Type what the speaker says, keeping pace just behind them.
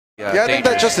Yeah, I think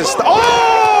that just is.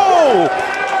 Oh!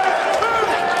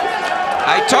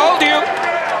 I told you.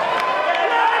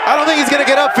 I don't think he's gonna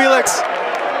get up, Felix.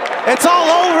 It's all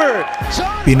over.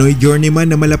 Pinoy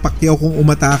journeyman na mala-Pacquiao kung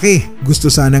umatake.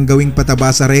 Gusto sanang gawing pataba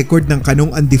sa record ng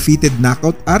kanong undefeated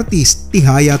knockout artist.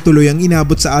 Tihaya tuloy ang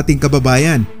inabot sa ating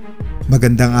kababayan.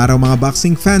 Magandang araw mga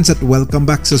boxing fans at welcome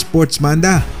back sa Sports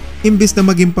Manda. Imbes na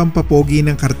maging pampa-pogi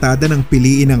ng kartada ng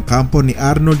piliin ng kampo ni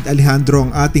Arnold Alejandro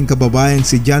ang ating kababayang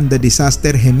si John the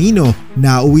Disaster Gemino,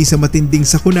 nauwi sa matinding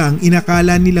sakuna ang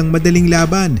inakala nilang madaling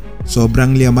laban.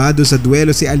 Sobrang liamado sa duelo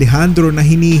si Alejandro na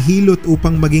hinihilot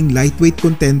upang maging lightweight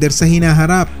contender sa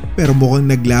hinaharap, pero mukhang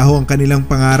naglaho ang kanilang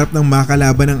pangarap ng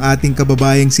makalaban ng ating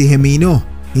kababayang si Gemino.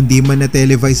 Hindi man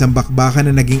na-televised ang bakbakan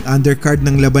na naging undercard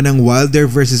ng laban ng Wilder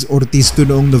vs Ortiz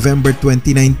noong November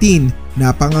 2019,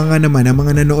 napanganga naman ang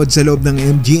mga nanood sa loob ng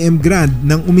MGM Grand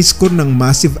nang umiskor ng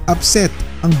massive upset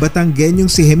ang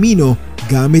Batangguenyong si Gemino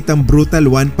gamit ang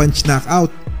brutal one-punch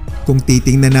knockout. Kung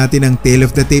titingnan natin ang tail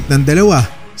of the tape ng dalawa,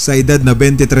 sa edad na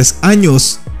 23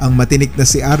 anyos, ang matinik na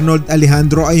si Arnold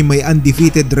Alejandro ay may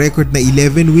undefeated record na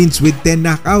 11 wins with 10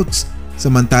 knockouts.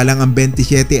 Samantalang ang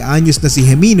 27 anyos na si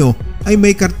Gemino ay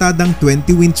may kartadang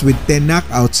 20 wins with 10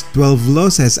 knockouts, 12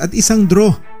 losses at isang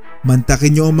draw.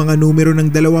 Mantakin nyo ang mga numero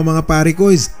ng dalawa mga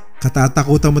parikoys.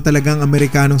 Katatakutan mo talagang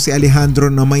Amerikanong si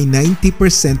Alejandro na may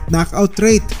 90% knockout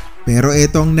rate. Pero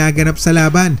eto ang naganap sa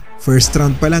laban. First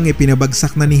round pa lang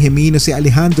pinabagsak na ni Gemino si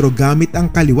Alejandro gamit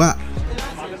ang kaliwa.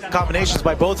 Combinations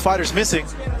by both fighters missing.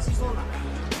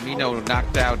 Gemino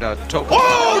knocked out Toko.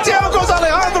 Oh, down goes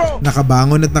Alejandro!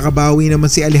 Nakabangon at nakabawi naman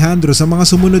si Alejandro sa mga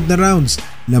sumunod na rounds.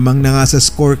 Lamang na nga sa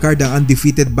scorecard ang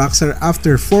undefeated boxer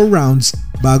after 4 rounds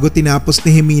bago tinapos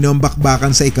ni Gemino ang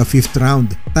bakbakan sa ika-5th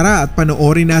round. Tara at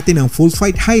panoorin natin ang full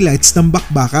fight highlights ng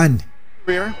bakbakan.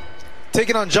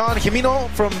 Taking on John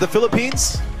Gemino from the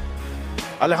Philippines.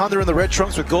 Alejandro in the red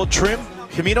trunks with gold trim.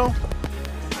 Gemino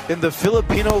in the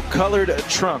Filipino colored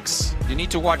trunks. You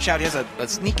need to watch out. He has a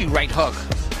sneaky right hook.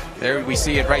 There we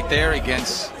see it right there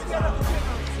against.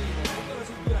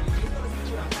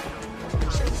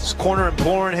 His corner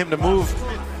imploring him to move.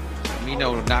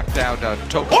 Gemino knocked out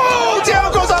Toko. Oh, down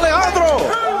goes Alejandro!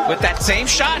 With that same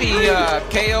shot, he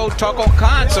KO'd Toko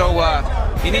Khan, so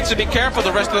he needs to be careful the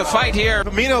rest of the fight here.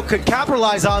 Gemino could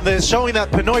capitalize on this, showing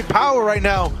that Pinoy power right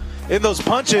now in those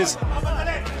punches.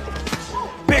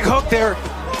 Big hook there.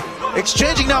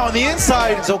 Exchanging now on the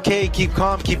inside. It's okay, keep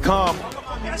calm, keep calm.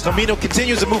 Gemino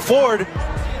continues to move forward.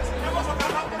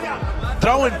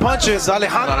 Throwing punches,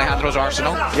 Alejandro's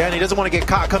arsenal. Yeah, and he doesn't want to get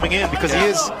caught coming in because he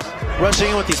is rushing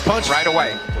in with these punches. Right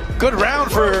away. Good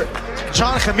round for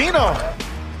John Gemino.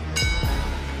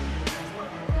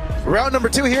 Round number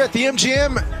 2 here at the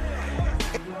MGM.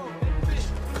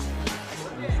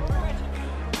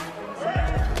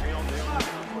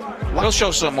 We'll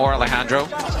show some more, Alejandro.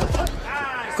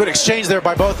 Good exchange there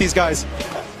by both these guys.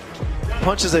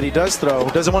 Punches that he does throw.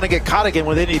 Doesn't want to get caught again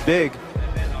with any big.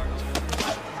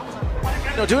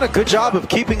 Doing a good job of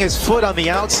keeping his foot on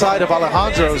the outside of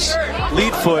Alejandro's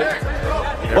lead foot.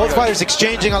 Both fighters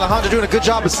exchanging. Alejandro doing a good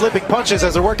job of slipping punches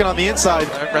as they're working on the inside.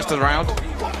 Rest of the round.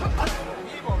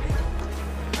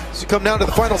 So you come down to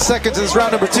the final seconds of this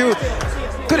round number 2.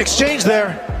 Good exchange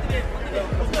there.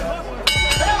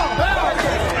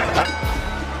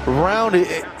 Round.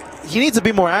 He needs to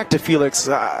be more active, Felix.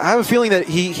 I have a feeling that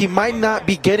he might not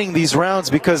be getting these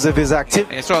rounds because of his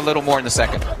activity. And saw a little more in the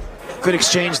second. Good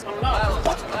exchange.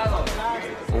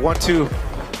 1-2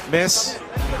 miss.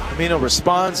 Gemino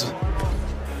responds.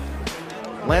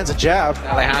 Lands a jab.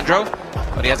 Alejandro,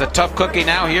 but he has a tough cookie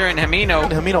now here in Gemino.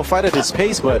 Gemino fight at his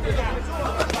pace, but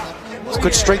it's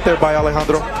good straight there by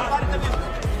Alejandro.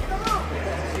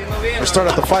 We'll start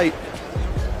at the fight.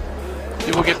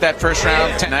 He will get that first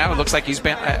round now. It looks like he's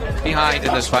been behind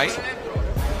in this fight.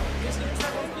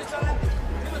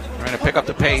 Trying to pick up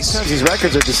the pace. These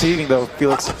records are deceiving though,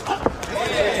 Felix.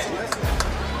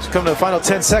 Let's come to the final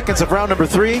 10 seconds of round number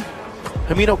 3.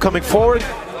 Gemino coming forward.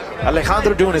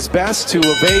 Alejandro doing his best to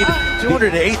evade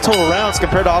 208 total rounds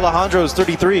compared to Alejandro's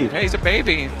 33. Yeah, he's a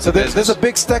baby. So there's a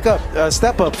big step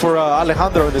up for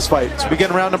Alejandro in this fight. So we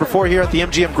begin round number 4 here at the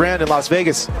MGM Grand in Las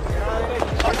Vegas.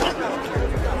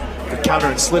 Good counter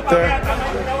and slip there.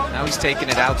 Now he's taking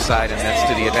it outside, and that's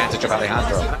to the advantage of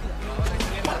Alejandro.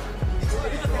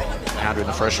 Alejandro in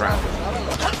the first round.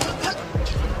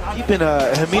 Keeping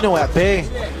Gemino at bay.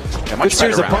 Yeah, much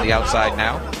better around the outside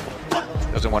now.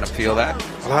 Doesn't want to feel that.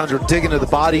 Alejandro digging to the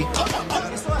body.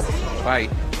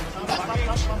 Fight.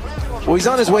 Well, he's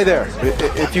on his way there.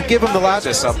 If you give him the last...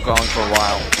 This up going for a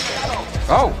while.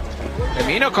 Oh!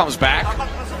 Gemino comes back.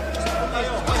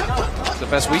 It's the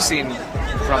best we've seen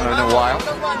from him in a while.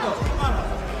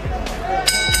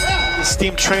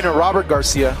 Esteemed trainer Robert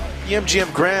Garcia,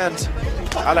 MGM Grand,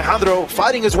 Alejandro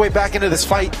fighting his way back into this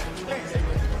fight.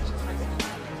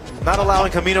 Not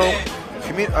allowing Alejandro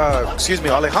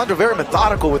very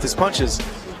methodical with his punches.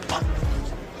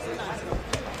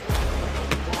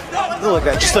 Look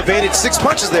at that, just evaded 6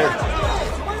 punches there.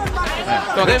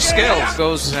 So there's skills.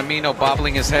 Goes Gemino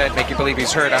bobbling his head, make you believe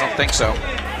he's hurt. I don't think so.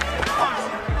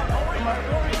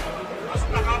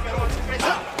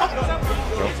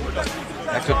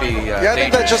 That could be yeah, I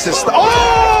think that just is.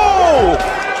 Oh!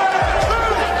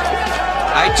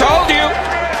 I told you.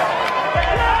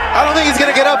 I don't think he's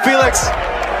gonna get up, Felix.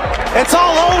 It's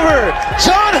all over.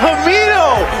 John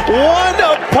Gemino,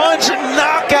 one-punch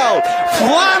knockout,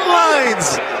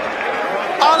 flatlines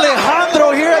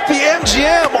Alejandro here at the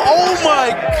MGM. Oh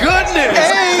my goodness!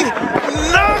 A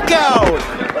knockout.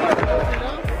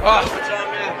 Oh,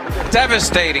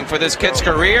 devastating for this kid's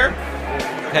career.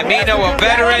 Gemino, a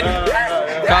veteran.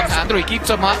 Alejandro, he keeps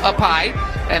him up high,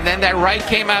 and then that right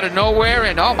came out of nowhere,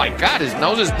 and oh my God, his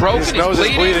nose is broken. His nose is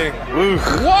bleeding.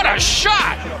 What a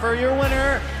shot! For your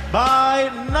winner by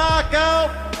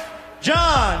knockout,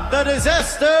 John the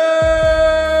Disaster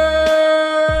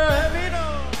Gemino.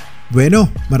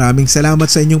 Bueno, maraming salamat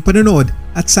sa inyong panonood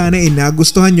at sana ay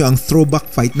nagustuhan nyo ang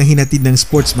throwback fight na hinatid ng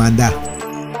Sports Manda.